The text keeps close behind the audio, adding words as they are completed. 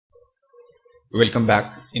Welcome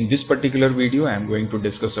back. In this particular video, I am going to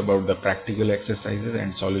discuss about the practical exercises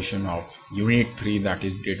and solution of Unit 3, that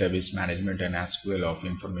is Database Management and SQL of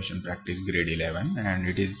Information Practice Grade 11, and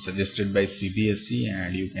it is suggested by CBSE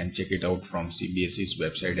and you can check it out from CBSE's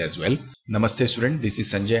website as well. Namaste student, this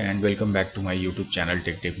is Sanjay and welcome back to my YouTube channel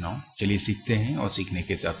techtipnow. चलिए सीखते हैं और सीखने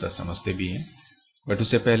के साथ साथ समझते भी हैं। बट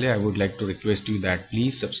उससे पहले I would like to request you that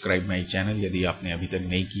please subscribe my channel यदि आपने अभी तक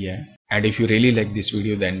नहीं किया है, and if you really like this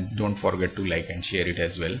video then don't forget to like and share it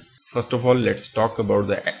as well. First of all, let's talk about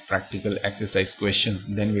the practical exercise questions,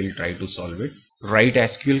 then we'll try to solve it. Write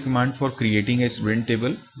SQL command for creating a student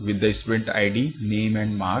table with the student ID, name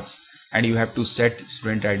and marks, and you have to set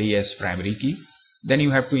student ID as primary key. Then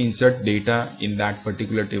you have to insert data in that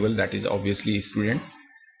particular table, that is obviously student.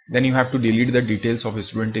 Then you have to delete the details of a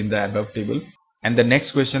student in the above table. And the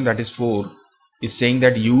next question, that is 4, is saying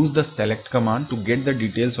that use the select command to get the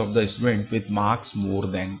details of the student with marks more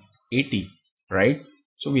than 80, right?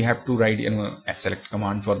 So we have to write a select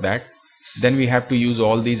command for that. Then we have to use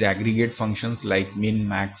all these aggregate functions like min,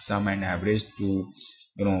 max, sum and average to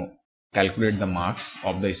calculate the marks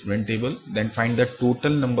of the student table. Then find the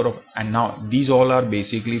total number of, and now these all are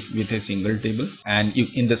basically with a single table. And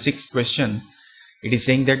in the sixth question, it is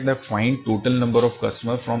saying that the find total number of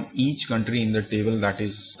customers from each country in the table, that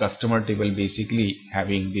is customer table, basically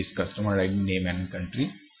having this customer ID, name and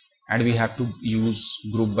country, and we have to use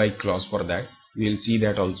group by clause for that. We will see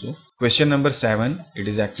that also. Question number 7, it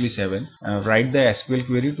is actually 7. Write the SQL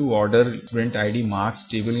query to order student ID marks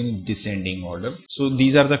table in descending order. So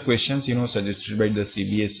these are the questions suggested by the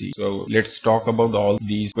CBSE. So let's talk about all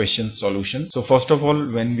these questions solution. So first of all,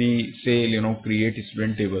 when we say create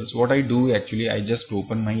student tables, what I do actually, I just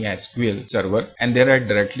open my SQL server and there I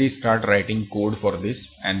directly start writing code for this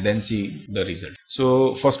and then see the result.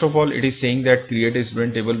 So first of all, it is saying that create a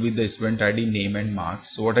student table with the student ID, name and marks.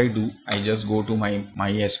 So what I do, I just go to my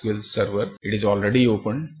SQL server. It is already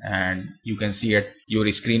open and you can see at your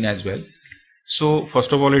screen as well. So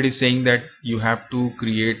first of all, it is saying that you have to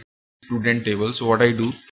create student table. So what I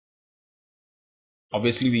do,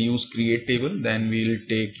 obviously we use create table, then we will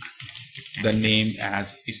take the name as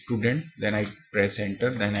student, then I press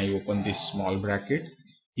enter, then I open this small bracket.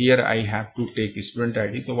 Here I have to take student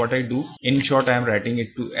ID. So what I do, in short, I am writing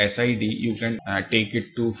it to SID. You can take it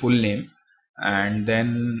to full name, and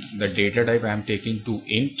then the data type I am taking to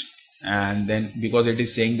int, and then because it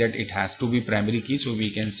is saying that it has to be primary key, so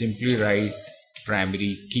we can simply write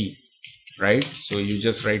primary key, right? So you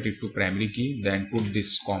just write it to primary key, then put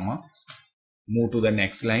this comma, move to the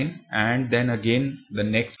next line, and then again the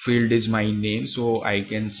next field is my name, so I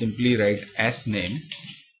can simply write as name.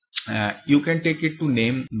 You can take it to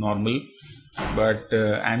name normal, but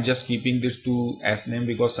I'm just keeping this to as name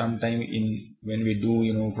because sometime when we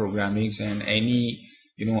do programming and any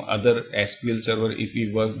other SQL server, if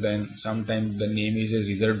we work, then sometimes the name is a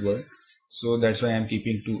reserved word, so that's why I'm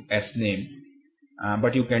keeping to as name,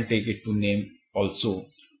 but you can take it to name also.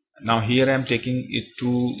 Now here I'm taking it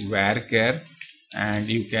to varchar, and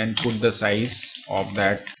you can put the size of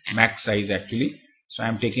that max size actually. So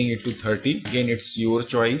I'm taking it to 30. Again, it's your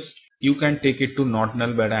choice. You can take it to not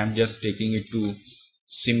null, but I'm just taking it to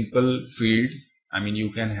simple field. I mean, you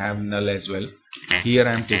can have null as well. Here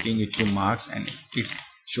I'm taking it to marks, and it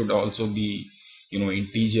should also be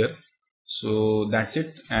integer. So that's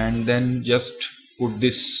it. And then just put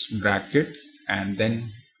this bracket, and then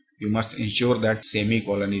you must ensure that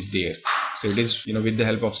semicolon is there. So it is with the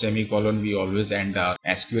help of semicolon we always end our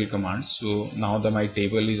SQL commands. So now my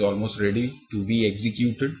table is almost ready to be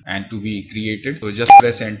executed and to be created. So just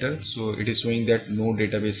press enter. So it is showing that no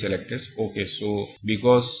database selected. Okay, so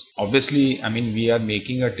because obviously we are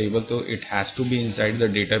making a table, so it has to be inside the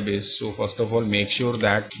database. So first of all, make sure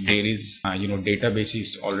that there is database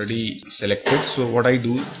is already selected. So what I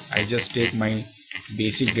do, I just take my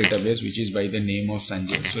basic database which is by the name of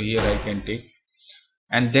Sanjay. So here I can take,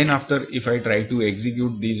 and then after, if I try to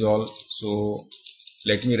execute these all, so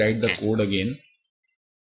let me write the code again.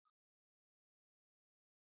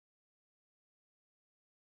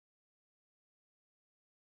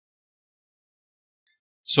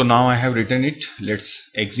 So now I have written it. Let's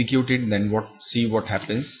execute it, then see what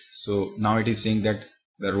happens. So now it is saying that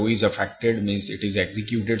the row is affected, means it is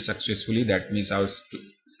executed successfully. That means our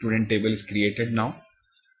student table is created now.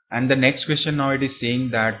 And the next question, now it is saying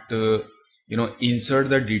that insert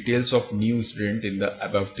the details of new student in the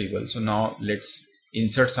above table. So now let's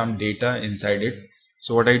insert some data inside it.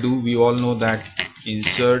 So what I do, we all know that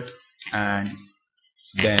insert and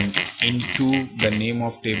then into the name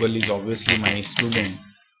of table is obviously my student,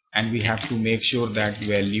 and we have to make sure that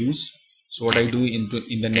values. So what I do,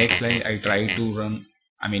 in the next line I try to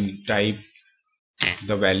type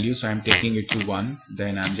the value, so I'm taking it to 1,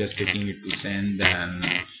 then I'm just taking it to 10, then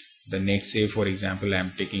the next, say for example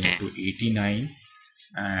I'm taking it to 89,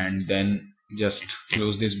 and then just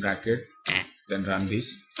close this bracket, then run this.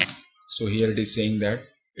 So here it is saying that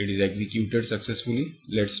it is executed successfully.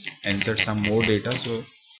 Let's insert some more data. So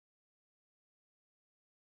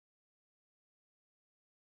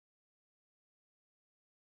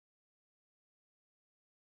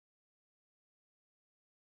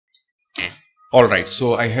alright,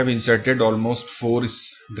 so I have inserted almost 4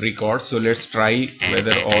 records. So let's try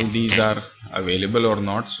whether all these are available or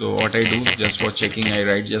not. So what I do, just for checking, I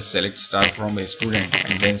write just select star from a student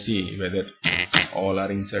and then see whether all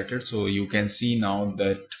are inserted. So you can see now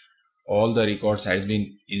that all the records has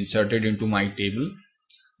been inserted into my table.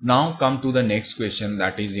 Now come to the next question,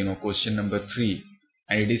 that is question number 3,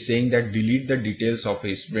 and it is saying that delete the details of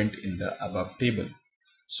a student in the above table.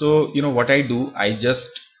 So what I do, I just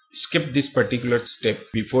skip this particular step.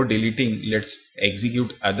 Before deleting, let's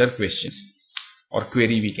execute other questions or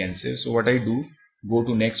query we can say. So what I do, go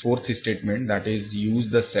to next fourth statement, that is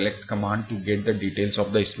use the select command to get the details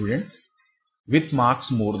of the student with marks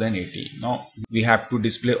more than 80. Now we have to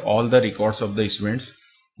display all the records of the students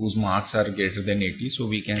whose marks are greater than 80. So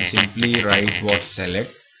we can simply write what select,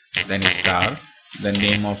 then star, the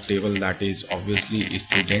name of table, that is obviously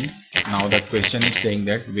student. Now the question is saying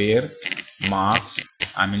that where marks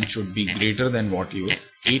should be greater than what you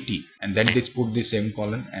 80, and then this put the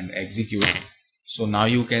semicolon and execute. So now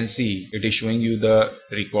you can see it is showing you the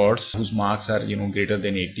records whose marks are greater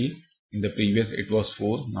than 80. In the previous it was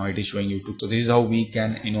 4, now it is showing you 2. So this is how we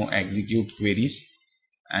can execute queries.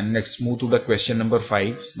 And let's move to the question number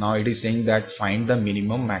 5. Now it is saying that find the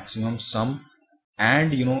minimum, maximum, sum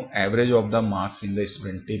and average of the marks in the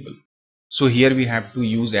student table. So here we have to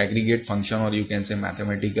use aggregate function, or you can say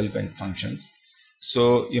mathematical functions.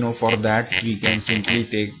 So for that we can simply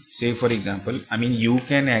take, say for example, you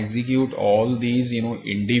can execute all these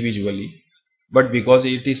individually, but because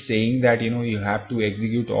it is saying that you have to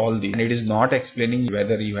execute all these, and it is not explaining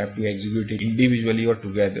whether you have to execute it individually or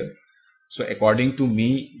together. So according to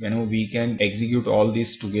me, we can execute all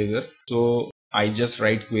these together. So I just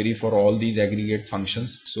write query for all these aggregate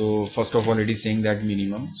functions. So first of all, it is saying that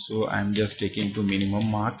minimum, so I'm just taking to minimum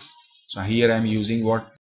marks. So here I'm using what,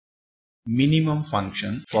 minimum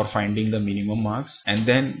function for finding the minimum marks. And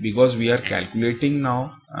then because we are calculating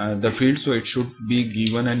now the field, so it should be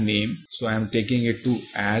given a name. So I am taking it to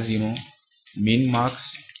as min marks,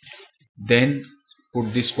 then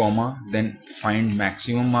put this comma, then find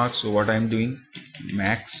maximum marks. So what I am doing,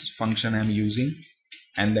 max function I am using,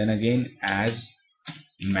 and then again as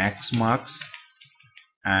max marks,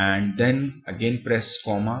 and then again press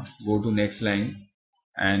comma, go to next line.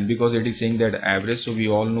 And because it is saying that average, so we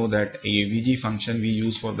all know that avg function we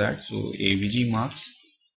use for that. So avg marks,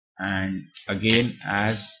 and again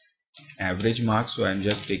as average marks, so I'm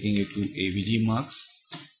just taking it to avg marks,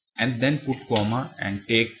 and then put comma and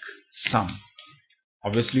take sum.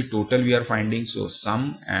 Obviously total we are finding, so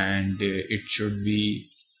sum, and it should be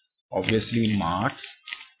obviously marks,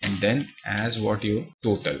 and then as what, your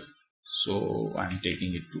total. So I'm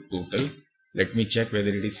taking it to total. Let me check whether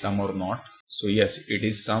it is sum or not. So yes, it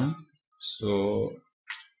is sum. So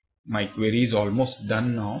my query is almost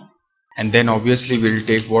done now. And then obviously we'll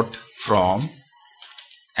take what, from,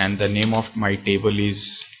 and the name of my table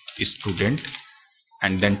is student,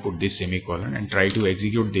 and then put this semicolon and try to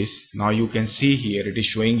execute this. Now you can see here it is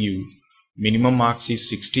showing you minimum marks is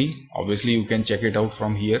 60. Obviously you can check it out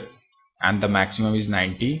from here, and the maximum is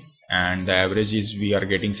 90, and the average is we are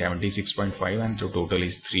getting 76.5, and the total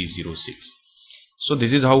is 306. So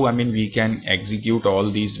this is how we can execute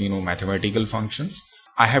all these mathematical functions.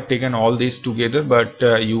 I have taken all these together, but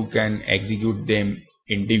you can execute them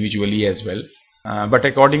individually as well. But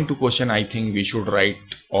according to question, I think we should write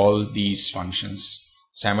all these functions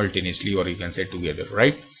simultaneously, or you can say together,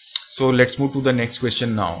 right? So let's move to the next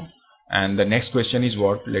question now. And the next question is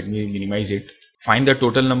what? Let me minimize it. Find the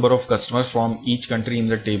total number of customers from each country in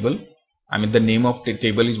the table. The name of the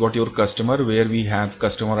table is what, your customer, where we have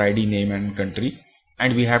customer ID, name and country,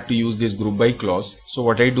 and we have to use this group by clause. So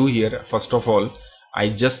what I do here, first of all, I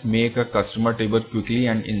just make a customer table quickly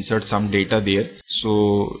and insert some data there.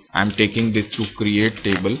 So I'm taking this to create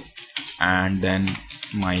table, and then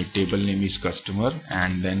my table name is customer,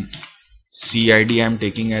 and then CID I'm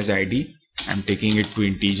taking as ID, I'm taking it to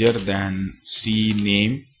integer, then C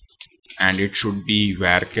name, and it should be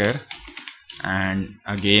varchar, and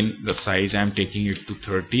again the size I'm taking it to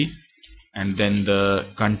 30, and then the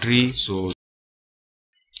country, so,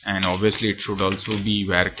 and obviously it should also be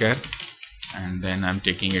varchar, and then I'm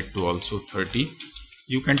taking it to also 30,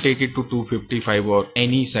 You can take it to 255 or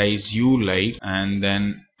any size you like, and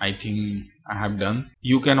then I think I have done.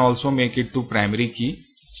 You can also make it to primary key,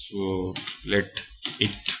 so let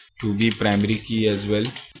it to be primary key as well,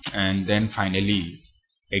 and then finally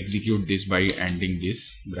execute this by ending this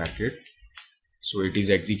bracket. So it is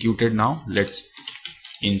executed now. Let's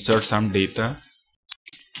insert some data.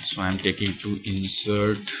 So I am taking to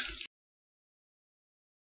insert,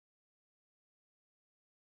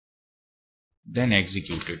 then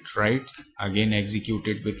execute it, right? Again execute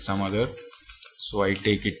it with some other. So I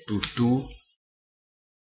take it to 2.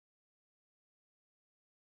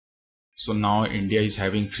 So now India is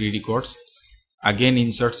having 3 records. Again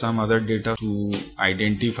insert some other data to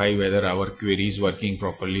identify whether our query is working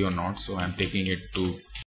properly or not. So I am taking it to,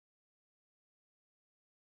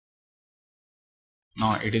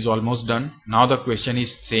 now it is almost done. Now the question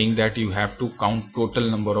is saying that you have to count total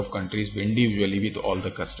number of countries individually with all the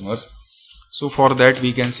customers. So for that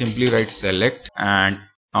we can simply write select, and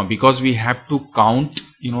now because we have to count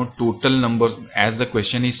total numbers, as the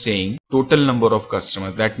question is saying total number of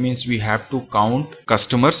customers, that means we have to count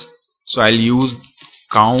customers. So I'll use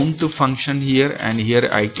count function here, and here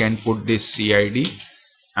I can put this CID,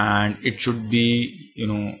 and it should be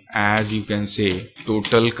as you can say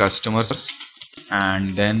total customers,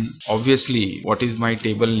 and then obviously what is my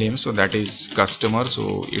table name, so that is customer,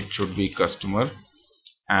 so it should be customer,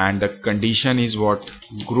 and the condition is what,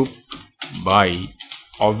 group by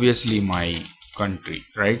obviously my country,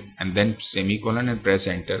 right? And then semicolon and press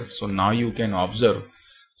enter. So now you can observe,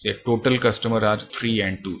 say total customer are 3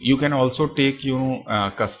 and 2. You can also take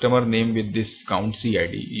customer name with this count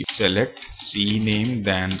CID. You select C name,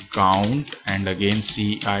 then count, and again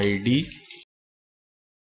CID,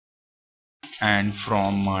 and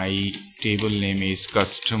from my table name is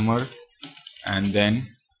customer, and then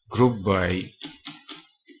group by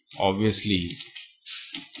obviously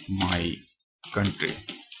my country,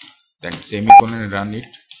 then semicolon and run it.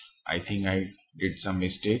 I think I did some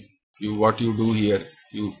mistake. What you do here,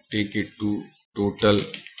 you take it to total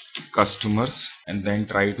customers and then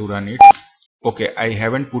try to run it. Okay, I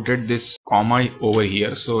haven't put it this comma over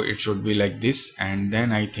here, so it should be like this, and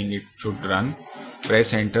then I think it should run.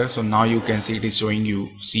 Press enter. So now you can see it is showing you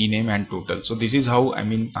CNAME and total. So this is how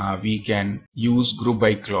we can use group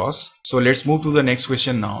by clause. So let's move to the next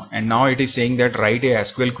question now, and now it is saying that write a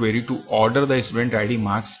SQL query to order the student ID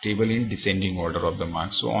marks table in descending order of the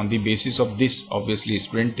marks. So on the basis of this obviously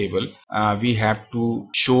student table, we have to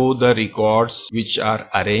show the records which are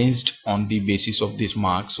arranged on the basis of this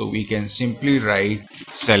mark. So we can simply write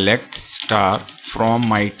select star from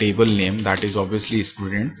my table name, that is obviously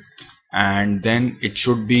student, and then it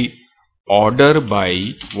should be order by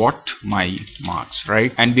what, my marks,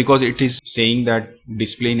 right? And because it is saying that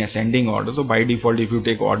display in ascending order, so by default if you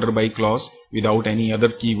take order by clause without any other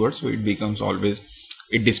keyword, so it becomes always,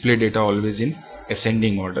 it display data always in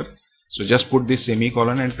ascending order. So just put this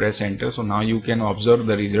semicolon and press enter. So now you can observe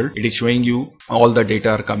the result. It is showing you all the data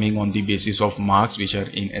are coming on the basis of marks which are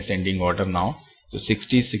in ascending order now. So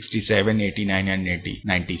 60, 67, 89 and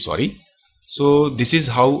 90, sorry. So this is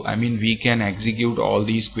how we can execute all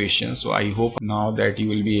these questions. So I hope now that you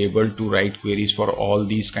will be able to write queries for all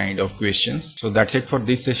these kind of questions. So that's it for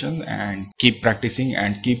this session, and keep practicing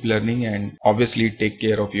and keep learning, and obviously take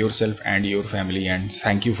care of yourself and your family, and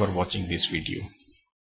thank you for watching this video.